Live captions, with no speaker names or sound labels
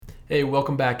Hey,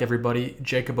 welcome back, everybody.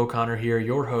 Jacob O'Connor here,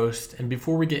 your host. And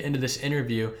before we get into this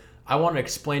interview, I want to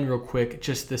explain real quick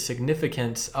just the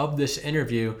significance of this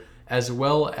interview, as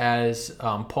well as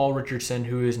Paul Richardson,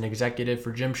 who is an executive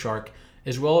for Gymshark,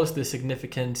 as well as the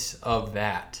significance of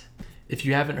that. If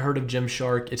you haven't heard of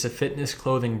Gymshark, it's a fitness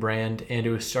clothing brand, and it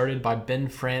was started by Ben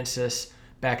Francis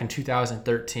back in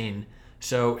 2013.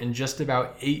 So in just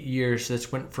about 8 years,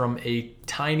 this went from a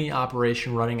tiny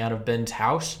operation running out of Ben's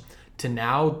house to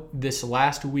now, this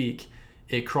last week,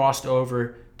 it crossed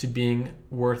over to being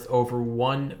worth over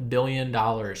 $1 billion.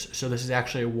 So this is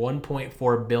actually a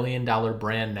 $1.4 billion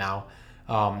brand now.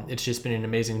 It's just been an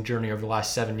amazing journey over the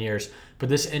last 7 years. But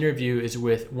this interview is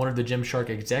with one of the Gymshark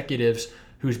executives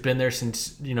who's been there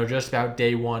since, just about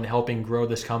day one, helping grow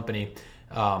this company.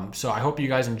 So I hope you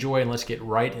guys enjoy, and let's get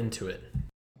right into it.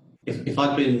 If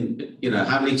I've been,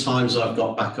 how many times I've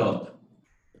got back up,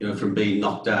 from being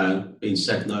knocked down, being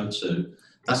said no to,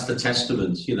 that's the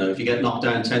testament. If you get knocked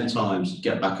down 10 times, you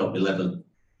get back up 11.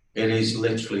 It is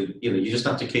literally, you just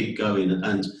have to keep going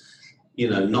and,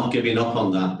 not giving up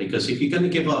on that, because if you're going to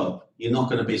give up, you're not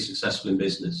going to be successful in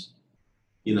business,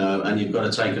 and you've got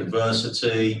to take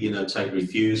adversity, take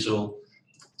refusal,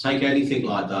 take anything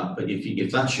like that. But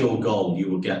if that's your goal,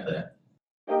 you will get there.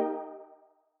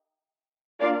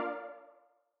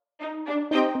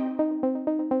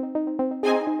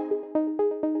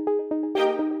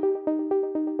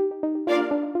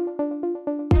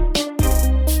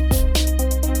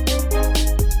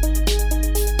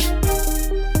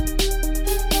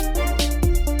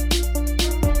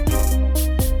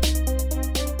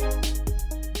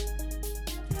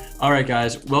 All right,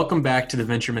 guys, welcome back to the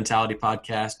Venture Mentality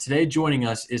Podcast. Today joining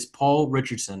us is Paul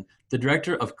Richardson, the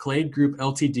director of Clade Group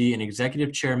Ltd. and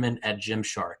executive chairman at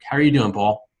Gymshark. How are you doing,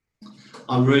 Paul?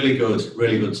 I'm really good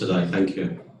today. Thank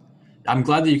you. I'm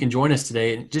glad that you can join us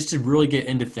today. Just to really get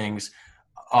into things,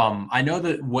 I know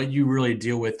that what you really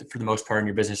deal with for the most part in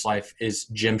your business life is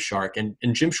Gymshark, and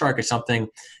Gymshark is something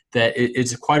that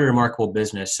is quite a remarkable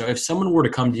business. So if someone were to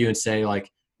come to you and say,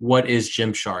 what is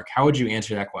Gymshark? How would you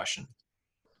answer that question?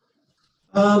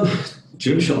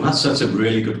 Gymshark, that's a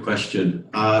really good question.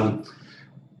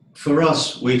 For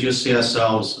us, we just see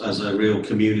ourselves as a real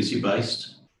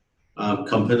community-based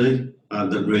company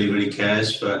that really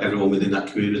cares for everyone within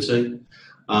that community.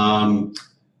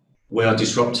 We are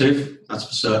disruptive, that's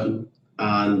for certain.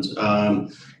 And,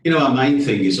 our main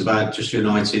thing is about just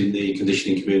uniting the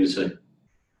conditioning community.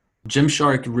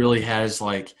 Gymshark really has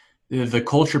the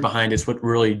culture behind it's what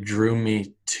really drew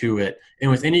me to it. And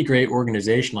with any great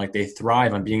organization, they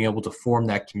thrive on being able to form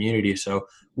that community. So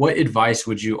what advice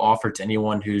would you offer to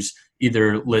anyone who's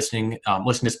either listening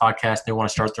to this podcast, they want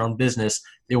to start their own business,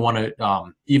 they want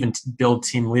to even build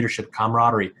team leadership,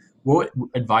 camaraderie? What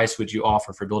advice would you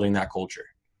offer for building that culture?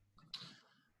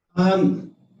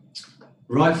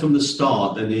 Right from the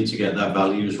start, they need to get their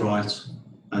values right,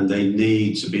 and they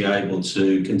need to be able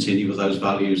to continue with those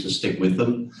values and stick with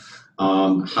them.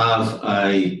 Have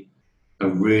a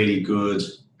really good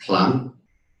plan,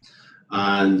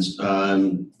 and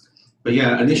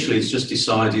initially it's just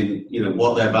deciding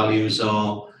what their values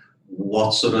are,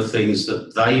 what sort of things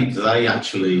that they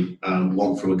actually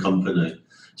want from a company.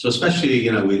 So especially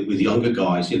with younger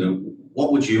guys,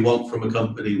 what would you want from a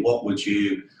company? What would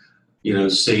you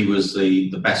see was the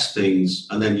best things,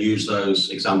 and then use those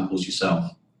examples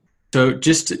yourself. So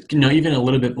just even a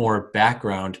little bit more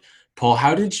background, Paul,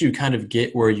 how did you kind of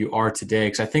get where you are today?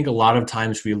 Because I think a lot of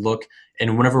times we look,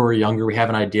 and whenever we're younger, we have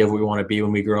an idea of what we want to be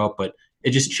when we grow up, but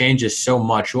it just changes so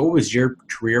much. What was your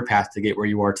career path to get where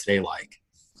you are today like?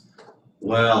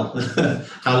 Well,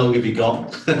 how long have you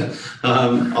got?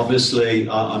 Obviously,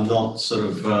 I'm not sort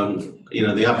of,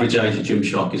 the average age of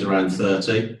Gymshark is around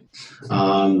 30.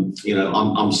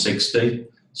 I'm 60,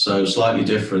 so slightly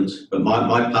different. But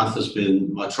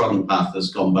my trodden path has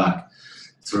gone back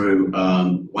through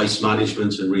waste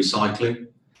management and recycling.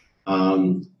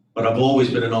 But I've always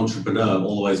been an entrepreneur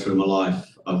all the way through my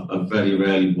life. I've very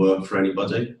rarely worked for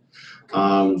anybody.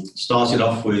 Started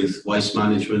off with waste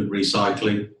management,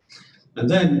 recycling, and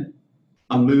then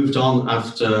I moved on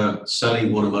after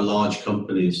selling one of my large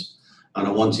companies, and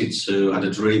I had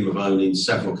a dream of owning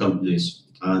several companies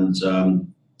and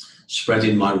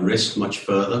spreading my risk much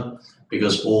further,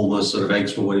 because all my sort of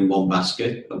eggs were in one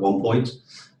basket at one point.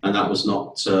 And that was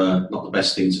not the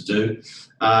best thing to do.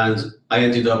 And I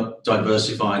ended up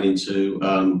diversifying into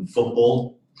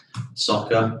football,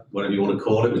 soccer, whatever you want to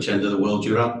call it, which end of the world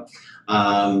you're at,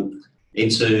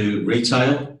 into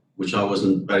retail, which I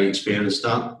wasn't very experienced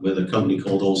at, with a company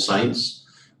called All Saints,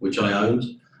 which I owned,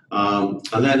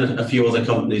 and then a few other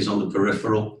companies on the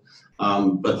peripheral.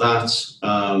 But that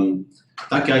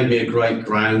that gave me a great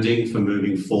grounding for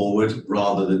moving forward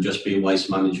rather than just being waste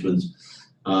management.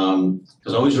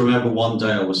 Because I always remember one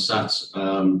day I was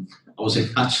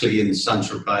actually in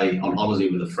Saint-Tropez on holiday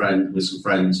with some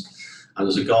friends, and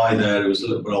there's a guy there who was a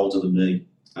little bit older than me,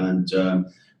 and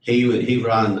he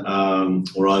ran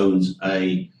or owned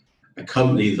a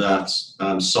company that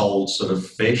sold sort of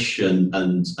fish and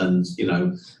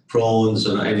prawns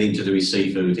and anything to do with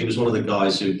seafood. He was one of the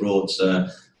guys who brought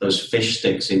those fish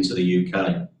sticks into the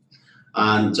UK,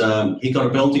 and he got a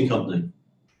building company.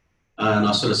 And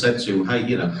I sort of said to him,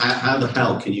 hey, how the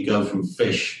hell can you go from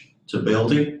fish to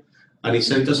building? And he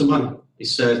said, it doesn't matter. He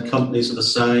said, companies are the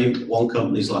same. One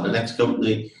company's like the next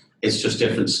company. It's just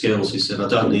different skills. He said, I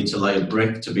don't need to lay a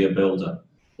brick to be a builder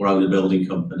or own a building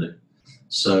company.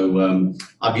 So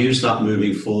I've used that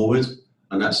moving forward,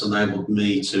 and that's enabled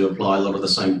me to apply a lot of the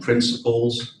same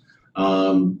principles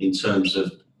in terms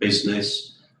of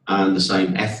business and the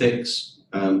same ethics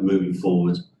moving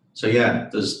forward. So yeah,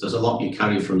 there's a lot you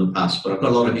carry from the past, but I've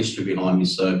got a lot of history behind me.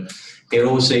 So it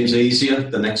always seems easier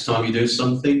the next time you do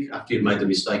something after you've made the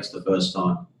mistakes the first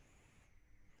time.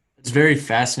 It's very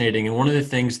fascinating. And one of the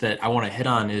things that I want to hit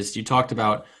on is you talked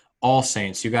about All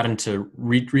Saints. You got into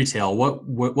retail. What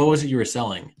was it you were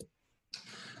selling?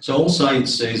 So All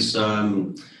Saints is,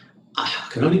 I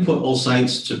can only put All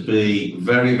Saints to be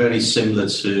very, very similar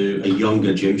to a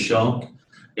younger Gymshark.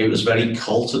 It was very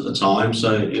cult at the time.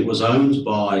 So it was owned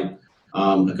by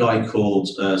a guy called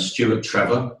Stuart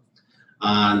Trevor.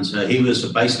 And he was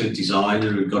basically a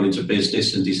designer who got into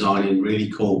business and designing really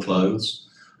cool clothes.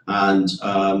 And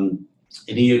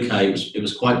in the UK, it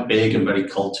was quite big and very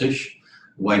cultish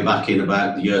way back in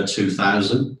about the year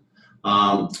 2000.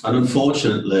 And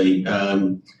unfortunately,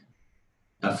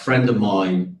 a friend of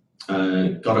mine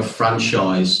got a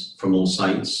franchise from All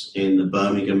Saints in the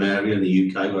Birmingham area in the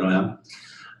UK where I am.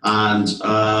 And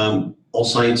All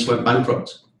Saints went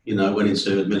bankrupt, went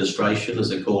into administration, as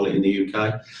they call it in the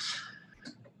UK.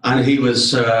 And he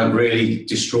was really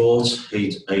distraught.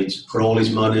 He'd put all his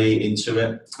money into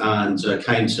it and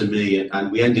came to me,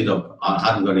 and we ended up, I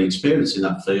hadn't got any experience in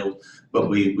that field, but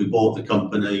we bought the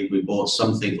company. We bought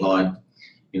something like,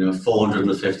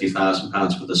 £450,000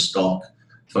 worth of stock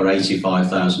for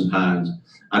 £85,000.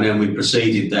 And then we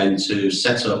proceeded then to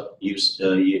set up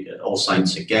All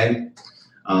Saints again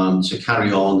to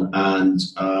carry on, and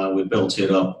we built it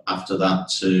up after that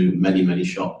to many, many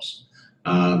shops.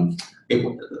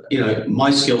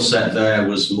 My skill set there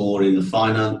was more in the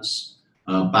finance,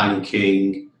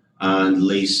 banking, and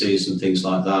leases and things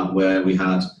like that, where we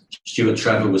had Stuart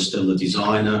Trevor was still the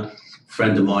designer. A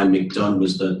friend of mine, Mick Dunn,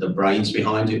 was the brains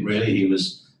behind it, really. He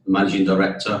was the managing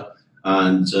director.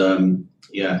 And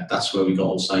that's where we got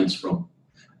All Saints from.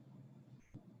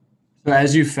 So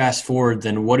as you fast forward,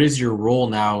 then what is your role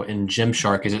now in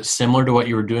Gymshark? Is it similar to what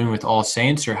you were doing with All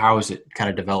Saints, or how is it kind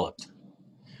of developed?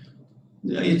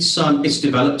 It's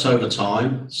developed over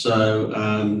time.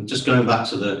 So just going back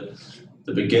to the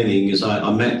beginning, is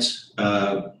I met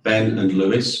Ben and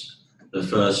Lewis, the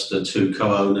first two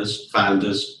founders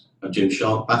of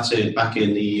Gymshark, back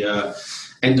in the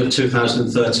end of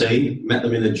 2013. Met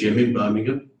them in a gym in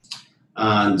Birmingham,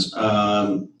 and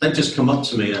they'd just come up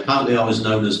to me. Apparently, I was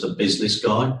known as the business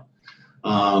guy.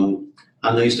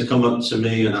 And they used to come up to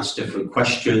me and ask different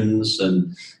questions,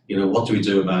 and what do we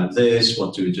do about this?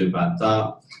 What do we do about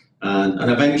that?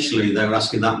 And eventually, they were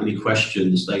asking that many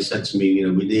questions. They said to me,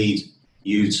 we need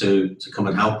you to come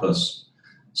and help us.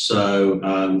 So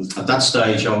at that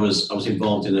stage, I was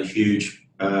involved in a huge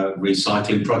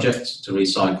recycling project to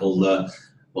recycle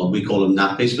we call them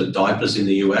nappies, but diapers in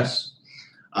the US.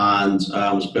 And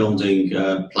I was building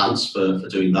plants for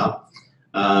doing that.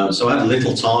 So I had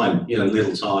little time,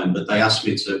 but they asked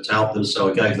me to help them,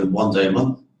 so I gave them 1 day a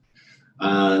month.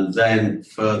 And then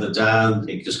further down,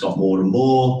 it just got more and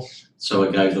more, so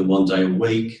I gave them 1 day a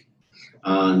week.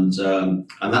 And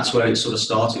that's where it sort of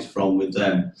started from with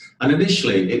them. And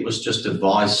initially, it was just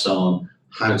advice on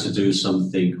how to do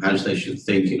something, how they should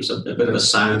think. It was a bit of a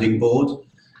sounding board,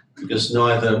 because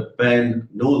neither Ben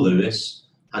nor Lewis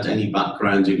had any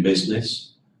background in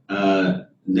business.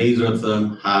 Neither of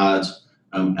them had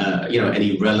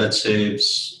any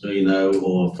relatives,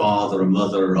 or father or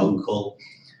mother or uncle,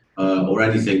 or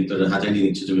anything that had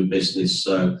anything to do with business.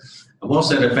 So, and whilst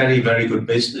they had a very, very good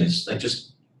business, they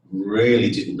just really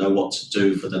didn't know what to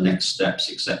do for the next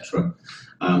steps, etc.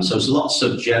 So there's lots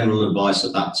of general advice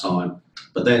at that time,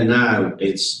 but then now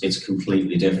it's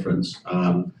completely different.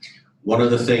 One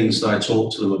of the things that I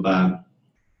talked to them about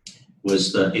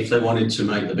was that if they wanted to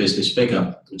make the business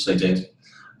bigger, which they did,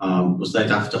 was they'd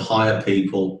have to hire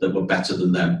people that were better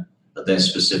than them at their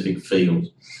specific field.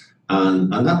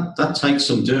 and that takes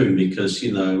some doing because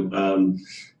you've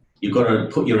got to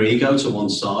put your ego to one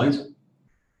side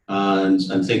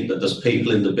and think that there's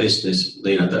people in the business,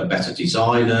 that are better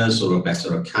designers or are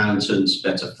better accountants,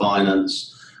 better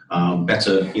finance,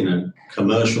 better,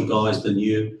 commercial guys than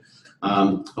you.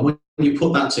 And when you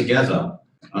put that together,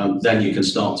 then you can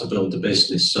start to build the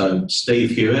business. So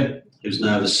Steve Hewitt, who's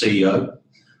now the CEO,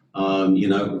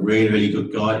 really, really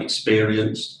good guy,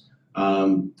 experienced.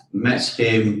 Met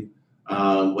him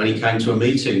when he came to a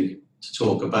meeting to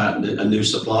talk about a new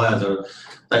supplier.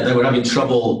 They were having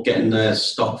trouble getting their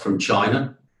stock from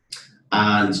China,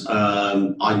 and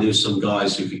I knew some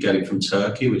guys who could get it from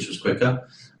Turkey, which was quicker.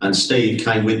 And Steve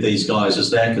came with these guys as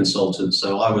their consultant.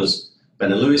 So I was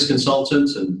Ben and Lewis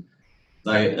consultant, and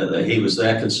he was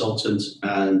their consultant.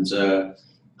 And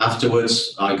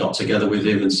afterwards, I got together with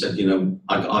him and said,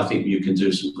 I think you can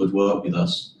do some good work with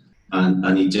us,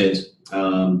 and he did.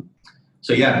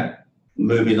 So yeah,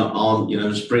 moving on,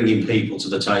 just bringing people to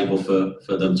the table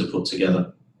for them to put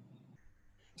together.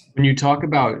 When you talk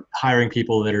about hiring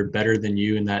people that are better than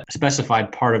you in that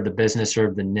specified part of the business or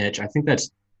of the niche, I think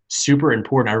that's super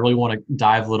important. I really want to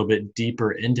dive a little bit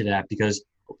deeper into that because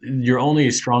you're only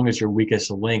as strong as your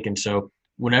weakest link. And so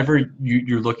whenever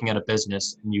you're looking at a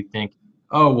business and you think,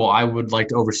 oh, well, I would like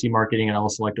to oversee marketing and I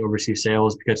also like to oversee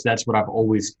sales because that's what I've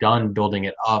always done building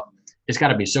it up. It's got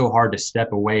to be so hard to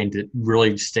step away and to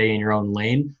really stay in your own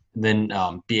lane and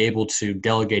then be able to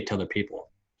delegate to other people.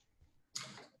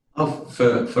 Oh,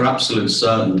 for absolute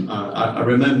certain. I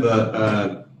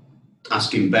remember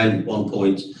asking Ben at one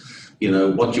point,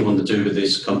 what do you want to do with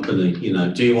this company?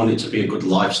 Do you want it to be a good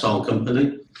lifestyle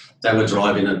company? They were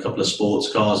driving a couple of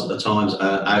sports cars at the time,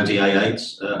 Audi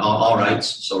A8s, R8s,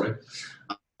 sorry.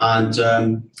 And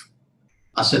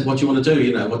I said, what do you want to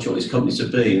do? What do you want this company to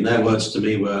be? And their words to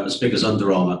me were as big as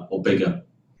Under Armour or bigger.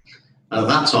 And at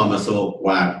that time I thought,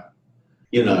 wow,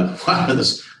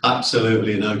 there's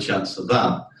absolutely no chance of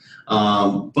that.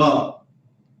 But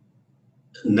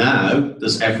now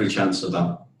there's every chance of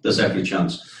that. There's every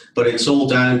chance. But it's all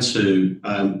down to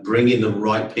bringing the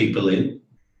right people in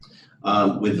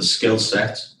with the skill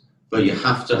set. But you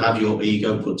have to have your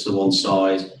ego put to one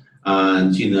side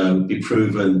and, be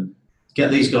proven. Get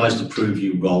these guys to prove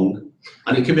you wrong.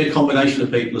 And it can be a combination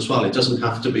of people as well. It doesn't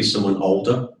have to be someone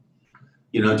older.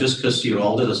 Just because you're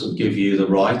older doesn't give you the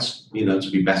right,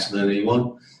 to be better than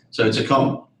anyone. So it's a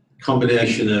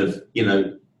combination of,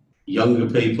 younger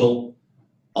people,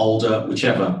 older,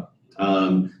 whichever.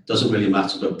 Doesn't really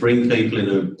matter, but bring people in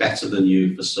who are better than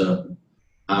you for certain.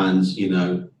 And,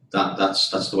 that's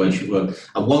the way it should work.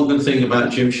 And one good thing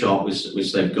about Gymshark,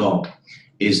 which they've got,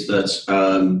 is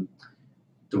that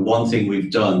the one thing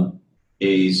we've done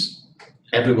is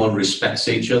everyone respects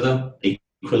each other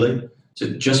equally.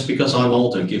 So just because I'm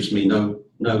older gives me no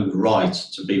right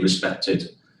to be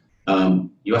respected.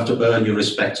 You have to earn your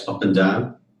respect up and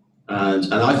down.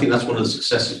 And I think that's one of the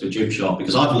successes for Gymshark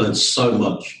because I've learned so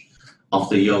much off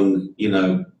the young,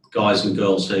 guys and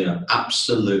girls here.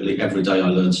 Absolutely every day I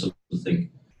learn something,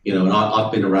 and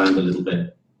I've been around a little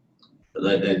bit.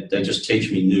 But they just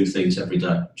teach me new things every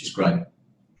day, which is great.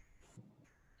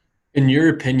 In your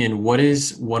opinion, what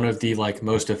is one of the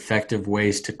most effective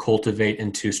ways to cultivate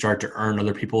and to start to earn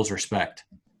other people's respect?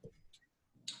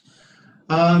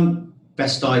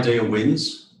 Best idea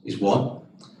wins is one.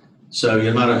 So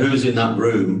no matter who's in that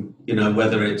room,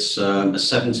 whether it's a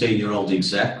 17-year-old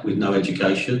exec with no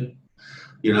education,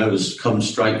 who's come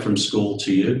straight from school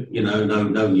to you,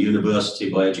 no university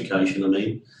by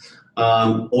education,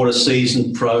 or a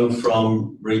seasoned pro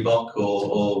from Reebok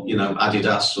or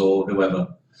Adidas or whoever.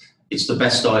 It's the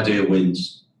best idea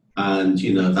wins. And,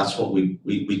 that's what we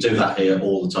do that here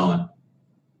all the time.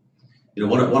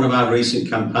 One of our recent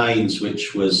campaigns,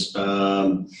 which was,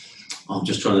 I'm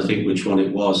just trying to think which one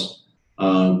it was.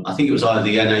 I think it was either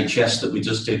the NHS that we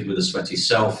just did with a sweaty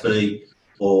selfie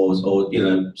or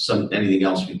anything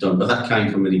else we've done, but that came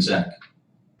from an exec.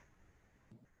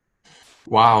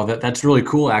 Wow, that's really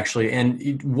cool, actually.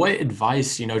 And what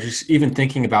advice, just even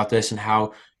thinking about this and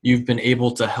how you've been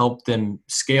able to help them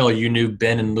scale. You knew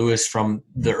Ben and Lewis from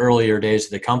the earlier days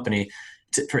of the company.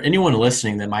 For anyone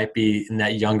listening that might be in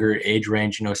that younger age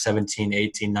range, 17,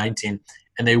 18, 19,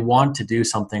 and they want to do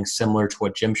something similar to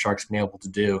what Gymshark's been able to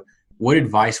do, what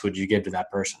advice would you give to that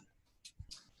person?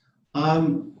 I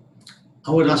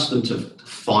would ask them to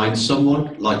find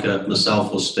someone like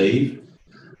myself or Steve.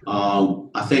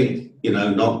 I think,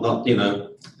 not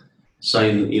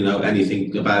saying,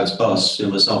 anything about us,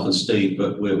 myself and Steve,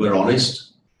 but we're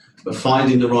honest. But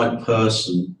finding the right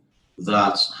person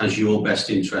that has your best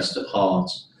interest at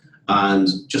heart and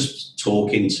just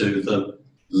talking to them,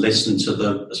 listen to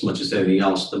them as much as anything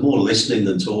else. They're more listening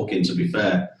than talking, to be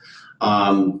fair.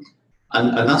 And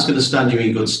that's going to stand you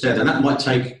in good stead. And that might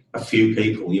take a few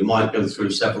people. You might go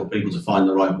through several people to find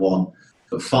the right one.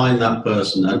 But find that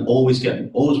person and always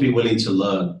be willing to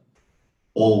learn.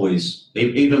 Always.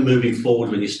 Even moving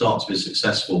forward when you start to be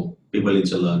successful, be willing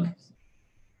to learn.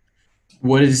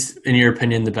 What is, in your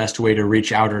opinion, the best way to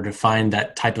reach out or to find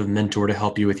that type of mentor to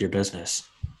help you with your business?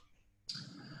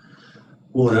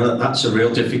 Well, that's a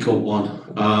real difficult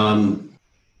one.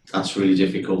 That's really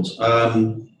difficult.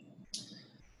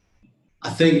 I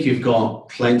think you've got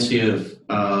plenty of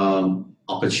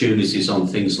opportunities on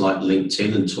things like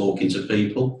LinkedIn and talking to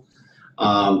people.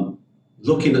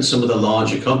 Looking at some of the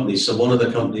larger companies. So one of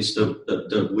the companies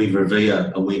that we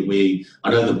revere, and I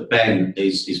know that Ben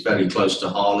is very close to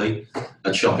Harley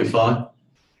at Shopify.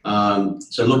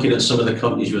 So looking at some of the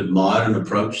companies you admire and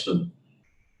approach them.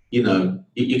 You know,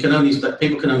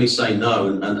 people can only say no,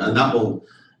 and that will,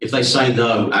 if they say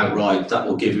no outright, that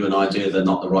will give you an idea they're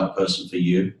not the right person for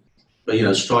you. But, you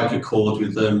know, strike a chord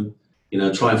with them, you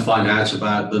know, try and find out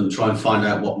about them, try and find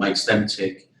out what makes them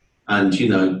tick, and, you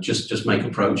know, just make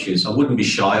approaches. I wouldn't be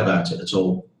shy about it at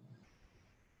all.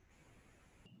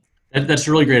 That's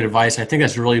really great advice. I think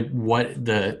that's really what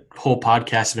the whole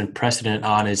podcast has been precedent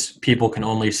on, is people can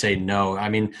only say no. I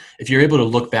mean, if you're able to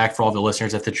look back for all the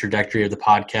listeners at the trajectory of the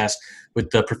podcast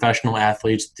with the professional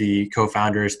athletes, the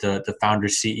co-founders, the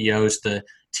founders, CEOs, the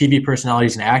TV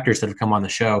personalities and actors that have come on the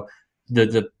show,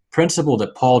 the principle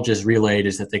that Paul just relayed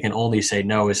is that they can only say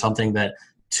no is something that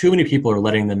too many people are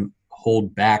letting them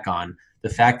hold back on. The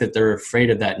fact that they're afraid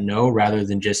of that no rather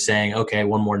than just saying, okay,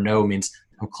 one more no means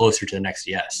I'm closer to the next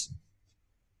yes.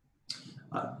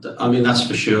 I mean, that's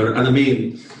for sure. And I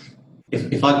mean,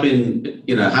 if I've been,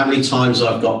 you know, how many times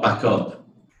I've got back up,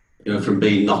 you know, from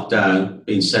being knocked down,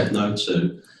 being said no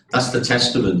to, that's the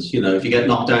testament. You know, if you get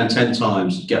knocked down 10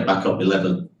 times, get back up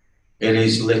 11. It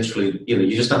is literally, you know,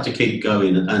 you just have to keep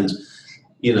going and,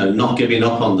 you know, not giving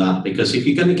up on that, because if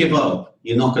you're going to give up,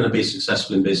 you're not going to be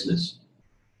successful in business,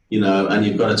 you know, and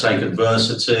you've got to take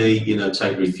adversity, you know,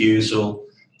 take refusal,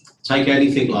 take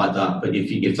anything like that. But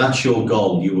if that's your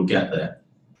goal, you will get there.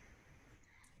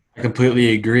 I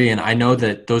completely agree. And I know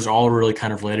that those are all really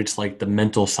kind of related to like the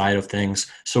mental side of things.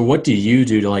 So what do you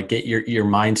do to like get your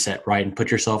mindset right and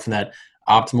put yourself in that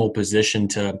optimal position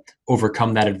to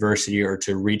overcome that adversity or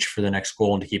to reach for the next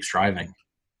goal and to keep striving?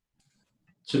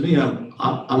 To me, I'm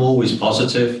always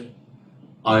positive.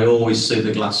 I always see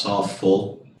the glass half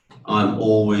full. I'm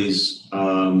always,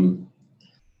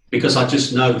 because I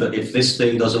just know that if this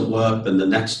thing doesn't work, then the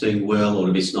next thing will, or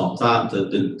if it's not that,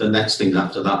 the next thing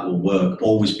after that will work.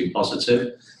 Always be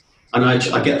positive. And I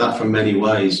get that from many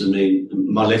ways. I mean,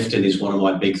 my lifting is one of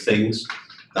my big things.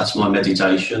 That's my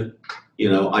meditation.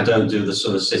 You know, I don't do the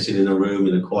sort of sitting in a room,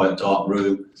 in a quiet, dark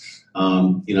room.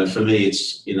 You know, for me,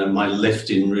 it's, you know, my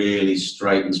lifting really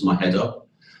straightens my head up.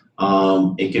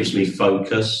 It gives me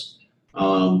focus.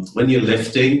 When you're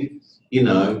lifting, you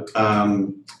know,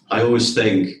 I always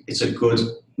think it's a good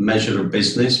measure of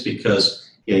business,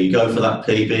 because, you know, you go for that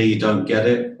PB, you don't get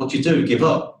it. What do you do? Give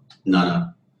up? No.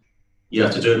 You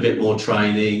have to do a bit more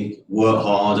training, work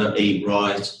harder, eat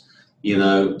right, you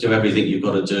know, do everything you've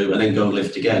got to do, and then go and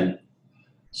lift again.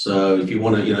 So if you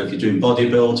want to, you know, if you're doing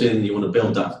bodybuilding, you want to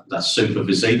build that super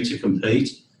physique to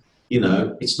compete, you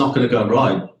know, it's not going to go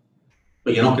right,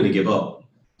 but you're not going to give up.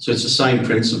 So it's the same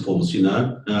principles, you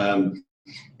know.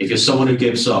 If you're someone who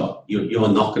gives up, you're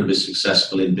not going to be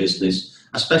successful in business,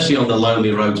 especially on the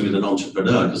lonely road with an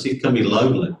entrepreneur, because it can be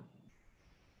lonely.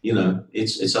 You know,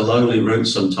 it's a lonely route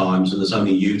sometimes, and there's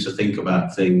only you to think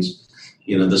about things.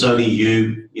 You know, there's only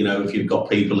you, you know, if you've got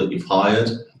people that you've hired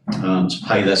to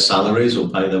pay their salaries or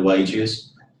pay their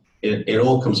wages, it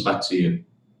all comes back to you.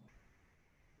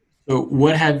 So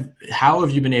how have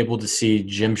you been able to see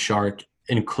Gymshark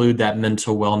include that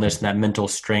mental wellness and that mental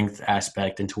strength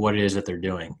aspect into what it is that they're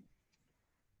doing?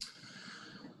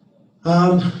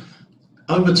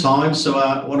 Over time, so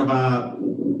one of our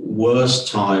worst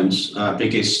times,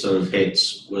 biggest sort of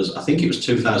hits was, I think it was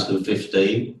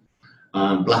 2015,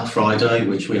 Black Friday,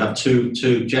 which we have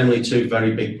generally two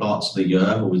very big parts of the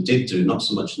year, or we did do, not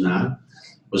so much now,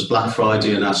 was Black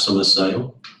Friday and our summer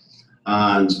sale.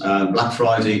 And Black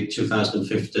Friday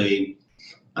 2015,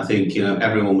 I think, you know,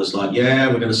 everyone was like, yeah,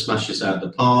 we're going to smash this out of the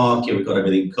park. Yeah, we've got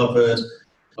everything covered.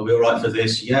 Are we all right for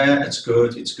this? Yeah, it's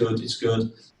good.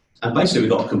 And basically we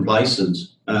got complacent,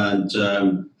 and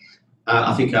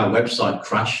I think our website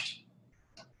crashed,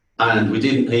 and we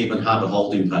didn't even have a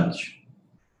holding page.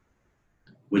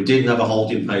 We didn't have a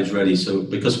holding page ready. So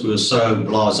because we were so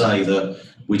blasé that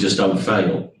we just don't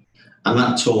fail. And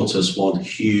that taught us one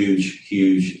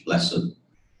huge lesson,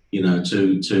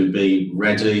 to be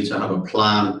ready, to have a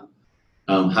plan,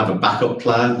 have a backup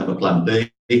plan, have a plan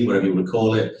B, whatever you want to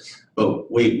call it.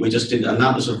 But we just didn't, and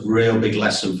that was a real big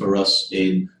lesson for us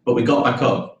but we got back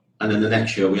up, and then the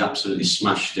next year we absolutely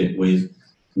smashed it with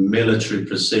military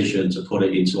precision to put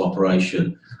it into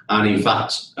operation. And in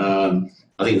fact,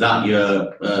 I think that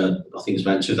year, I think it's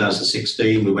about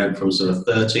 2016, we went from sort of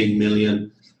 13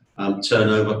 million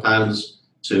turnover pounds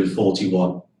to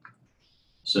 41.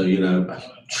 So, a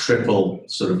triple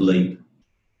sort of leap.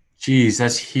 Geez,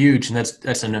 that's huge. And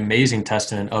that's an amazing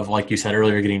testament of, like you said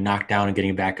earlier, getting knocked down and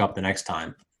getting back up the next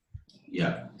time.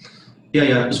 Yeah.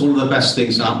 Yeah. It's one of the best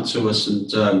things that happened to us.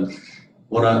 And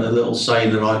a little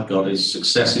saying that I've got is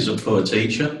success is a poor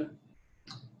teacher.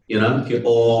 If you're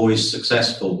always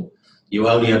successful, you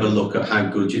only ever look at how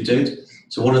good you did.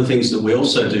 So one of the things that we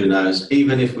also do now is,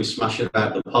 even if we smash it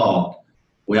out the park,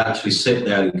 we actually sit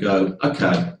there and go,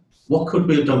 okay, what could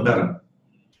we have done better?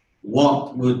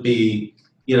 What would be,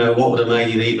 what would have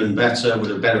made it even better,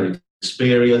 with a better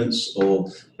experience? Or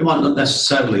it might not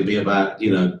necessarily be about,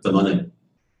 the money.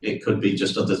 It could be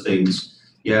just other things.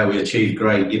 Yeah, we achieved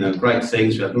great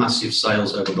things. We had massive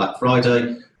sales over Black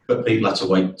Friday, but people had to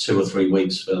wait 2 or 3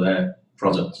 weeks for their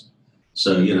product.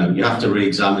 So, you have to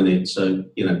re-examine it. So,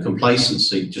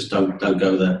 complacency, just don't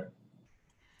go there.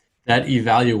 That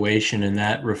evaluation and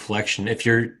that reflection,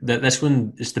 that's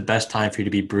when it's the best time for you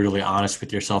to be brutally honest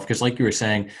with yourself. Because like you were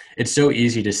saying, it's so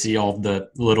easy to see all the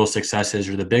little successes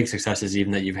or the big successes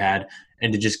even that you've had,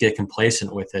 and to just get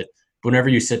complacent with it. But whenever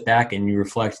you sit back and you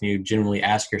reflect and you genuinely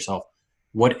ask yourself,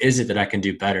 what is it that I can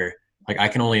do better? Like, I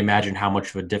can only imagine how much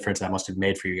of a difference that must have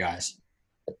made for you guys.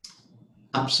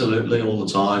 Absolutely, all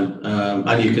the time.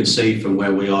 And you can see from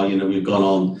where we are, we've gone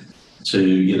on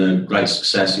to, great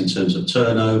success in terms of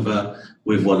turnover.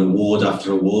 We've won award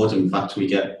after award. In fact, we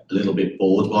get a little bit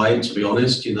bored by it, to be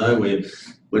honest.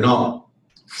 We're not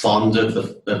fond of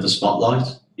the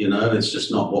spotlight. It's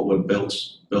just not what we're built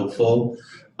for.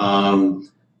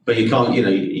 But you can't,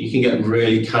 you can get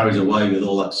really carried away with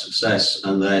all that success,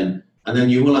 and then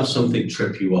you will have something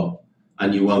trip you up,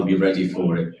 and you won't be ready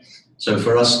for it. So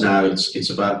for us now, it's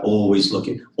about always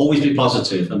be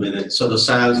positive. I mean, it sort of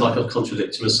sounds like I've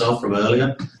contradicted myself from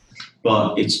earlier,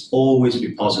 but it's always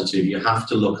be positive. You have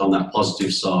to look on that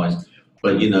positive side.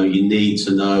 But you need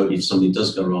to know, if something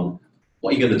does go wrong,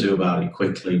 what are you going to do about it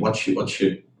quickly? What's your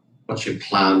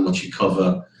plan? What's your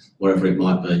cover? Whatever it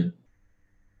might be.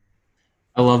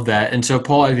 I love that. And so,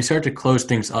 Paul, as we start to close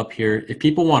things up here, if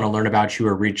people want to learn about you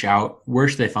or reach out, where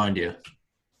should they find you?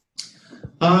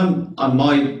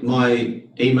 My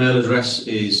email address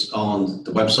is on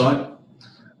the website.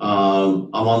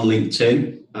 I'm on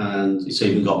LinkedIn, and it's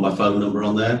even got my phone number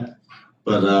on there.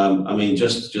 But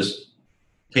just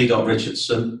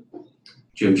p.richardson,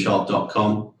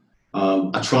 gymshark.com.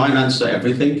 I try and answer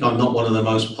everything. I'm not one of the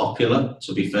most popular,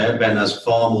 to be fair. Ben has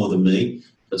far more than me,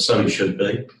 but so it should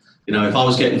be. If I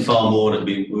was getting far more, we'd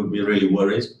be really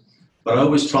worried. But I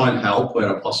always try and help where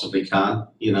I possibly can.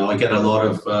 I get a lot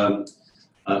of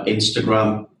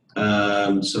Instagram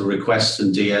sort of requests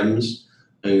and DMs,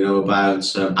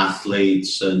 about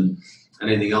athletes and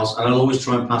anything else, and I'll always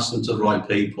try and pass them to the right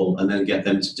people and then get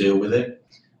them to deal with it.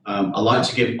 I like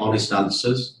to give honest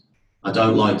answers. I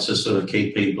don't like to sort of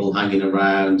keep people hanging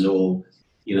around or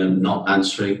not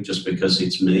answering just because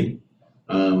it's me.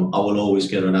 I will always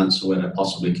get an answer where I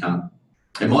possibly can.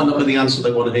 It might not be the answer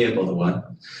they want to hear, by the way,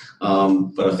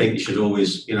 but I think you should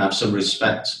always have some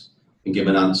respect and give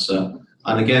an answer.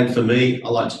 And again, for me, I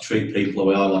like to treat people the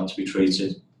way I like to be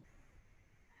treated.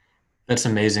 That's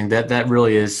amazing. That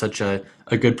really is such a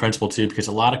good principle too, because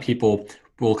a lot of people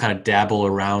will kind of dabble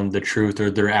around the truth or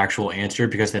their actual answer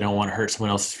because they don't want to hurt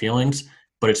someone else's feelings.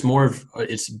 But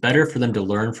it's better for them to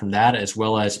learn from that, as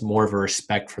well as more of a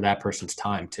respect for that person's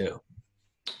time too.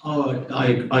 Oh, I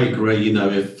agree.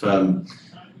 If I'm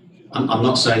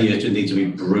not saying you need to be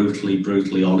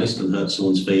brutally honest and hurt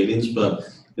someone's feelings, but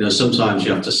sometimes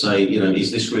you have to say,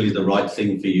 is this really the right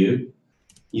thing for you?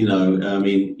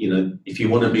 If you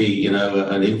want to be, an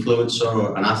influencer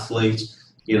or an athlete,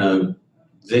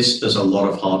 there's a lot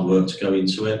of hard work to go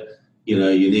into it. You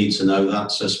need to know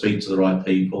that. So speak to the right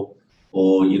people.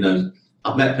 Or,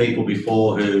 I've met people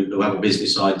before who have a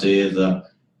business idea that,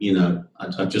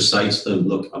 I just say to them,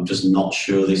 look, I'm just not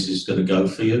sure this is going to go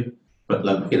for you. But,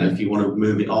 if you want to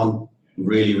move it on,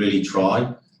 really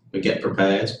try, but get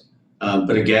prepared.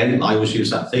 But again, I always use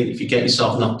that thing. If you get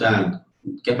yourself knocked down,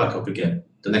 get back up again.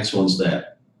 The next one's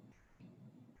there.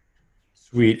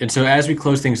 Sweet. And so as we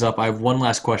close things up, I have one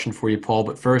last question for you, Paul,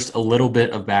 but first a little bit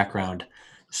of background.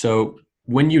 So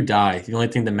when you die, the only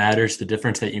thing that matters is the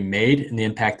difference that you made and the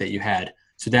impact that you had.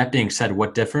 So that being said,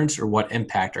 what difference or what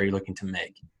impact are you looking to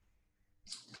make?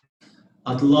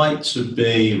 I'd like to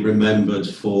be remembered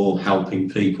for helping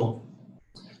people.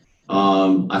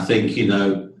 I think,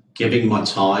 giving my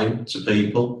time to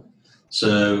people.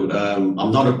 So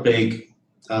I'm not a big,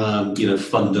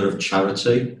 funder of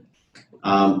charity.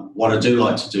 What I do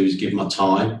like to do is give my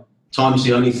time. Time's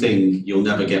the only thing you'll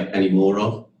never get any more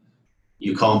of.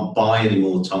 You can't buy any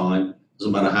more time,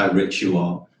 doesn't matter how rich you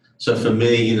are. So for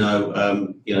me,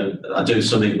 I do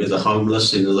something with the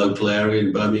homeless in the local area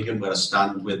in Birmingham, where I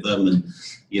stand with them, and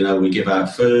we give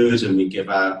out food and we give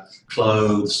out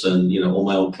clothes, and all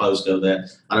my old clothes go there.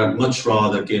 And I'd much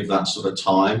rather give that sort of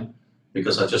time,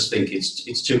 because I just think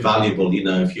it's too valuable.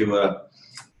 If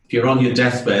you're on your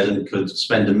deathbed and could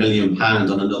spend £1 million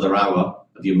on another hour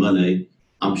of your money,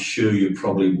 I'm sure you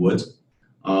probably would.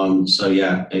 So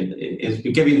yeah, it's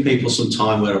giving people some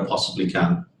time where I possibly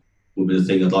can would be the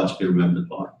thing I'd like to be remembered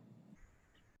by.